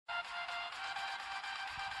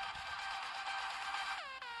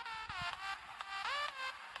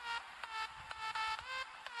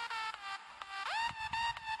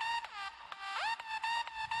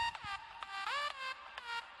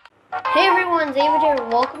Hey everyone, David here.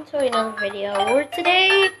 Welcome to another video. Where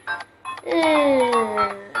today,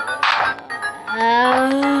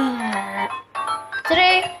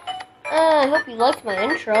 I hope you liked my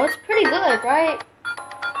intro. It's pretty good, right?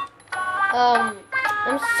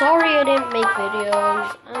 I'm sorry I didn't make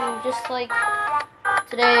videos. I'm just like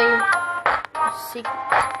today.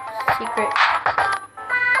 Secret.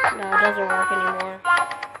 No, it doesn't work anymore.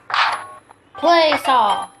 Play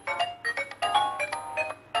Saw.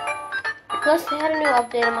 Plus, they had a new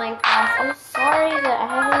update in Minecraft. I'm sorry that I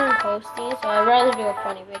haven't been posting, so I'd rather do a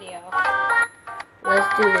funny video. Let's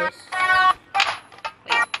do this.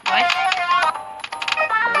 Wait, what?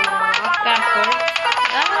 Walk backwards.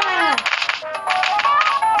 Ah!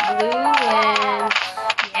 Blue wins.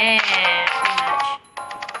 Yeah, match.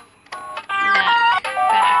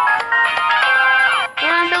 Back. You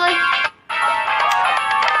know what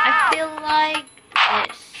I feel like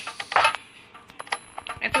this.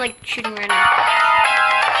 I feel like shooting right now.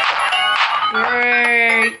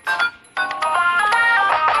 Great.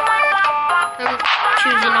 I'm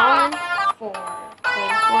choosing all in 4.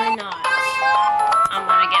 Because why not? I'm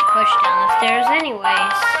gonna get pushed down the stairs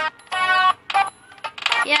anyways.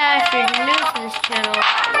 Yeah, if you're new to this channel,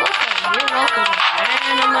 welcome. You're welcome.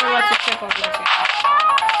 And I'm gonna let you trip over this again.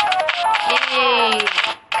 Yay.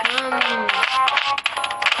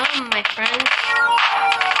 Come, my friends.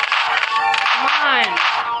 Come on.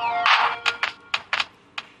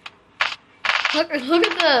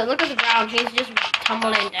 Look at the ground. He's just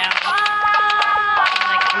tumbling down.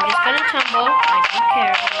 I'm just gonna tumble. I don't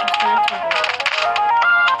care. I'm just gonna tumble.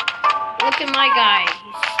 Look at my guy.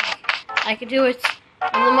 I can do it.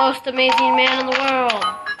 I'm the most amazing man in the world.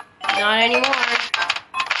 Not anymore.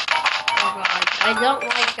 Oh god. I don't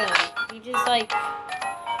like him. He just like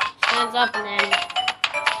stands up and then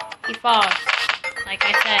he falls. Like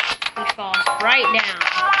I said, he falls right down.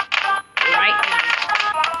 Right down.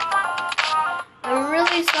 I'm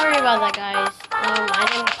really sorry about that, guys. I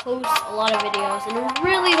didn't post a lot of videos in a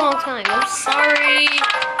really long time. I'm sorry.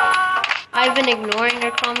 I've been ignoring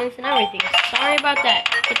your comments and everything. Sorry about that.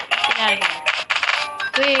 Get out of here.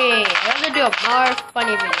 Wait, I'm gonna do a more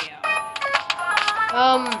funny video.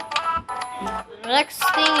 The next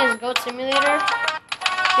thing is Goat Simulator.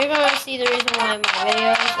 You're gonna see the reason why my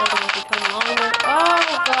videos are gonna become longer. Oh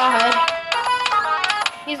god.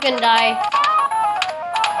 He's gonna die.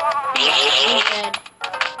 He's dead.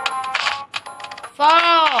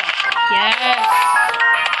 Fall! Yes!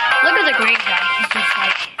 Look at the great guy. He's just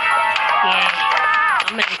like, yeah,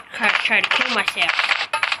 I'm gonna try to kill myself.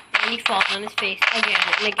 And he falls on his face again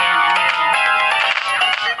and again and again.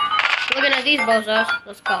 Looking at these bozos.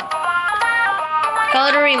 Let's go. Let's call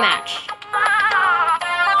it a rematch.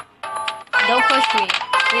 Don't push me.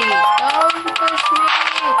 Please. Don't push me.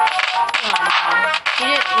 Oh no. He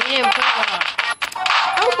didn't push it off.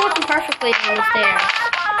 I was walking perfectly down the stairs.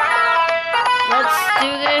 Let's do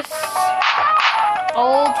this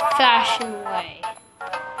old-fashioned way.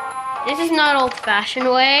 This is not old-fashioned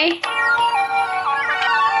way. 1,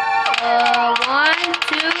 2,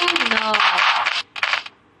 no.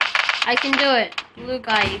 I can do it. Blue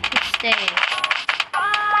guy, you can stay.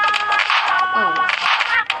 Oh.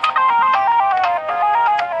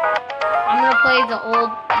 I'm gonna play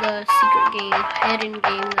the secret game, hidden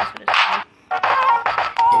game, that's what it's called.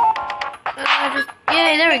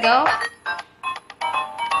 Yay, there we go.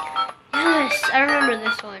 Yes, I remember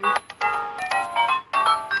this one.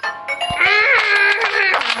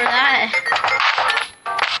 Remember that?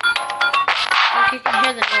 Okay, you can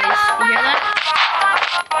hear the noise. You hear that?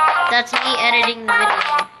 That's me editing the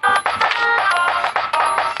video.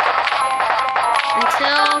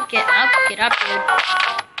 Until, get up, dude.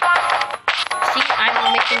 See, I'm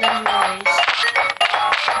making that noise.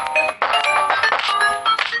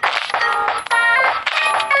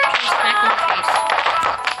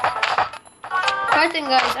 Alright then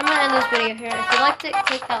guys, I'm gonna end this video here. If you liked it,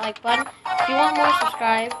 click that like button. If you want more,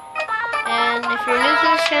 subscribe. And if you're new to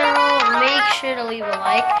this channel, make sure to leave a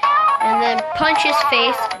like. And then punch his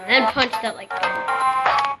face, and then punch that like button.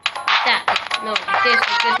 Like that. No, like this,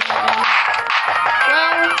 like this.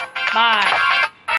 Well, bye.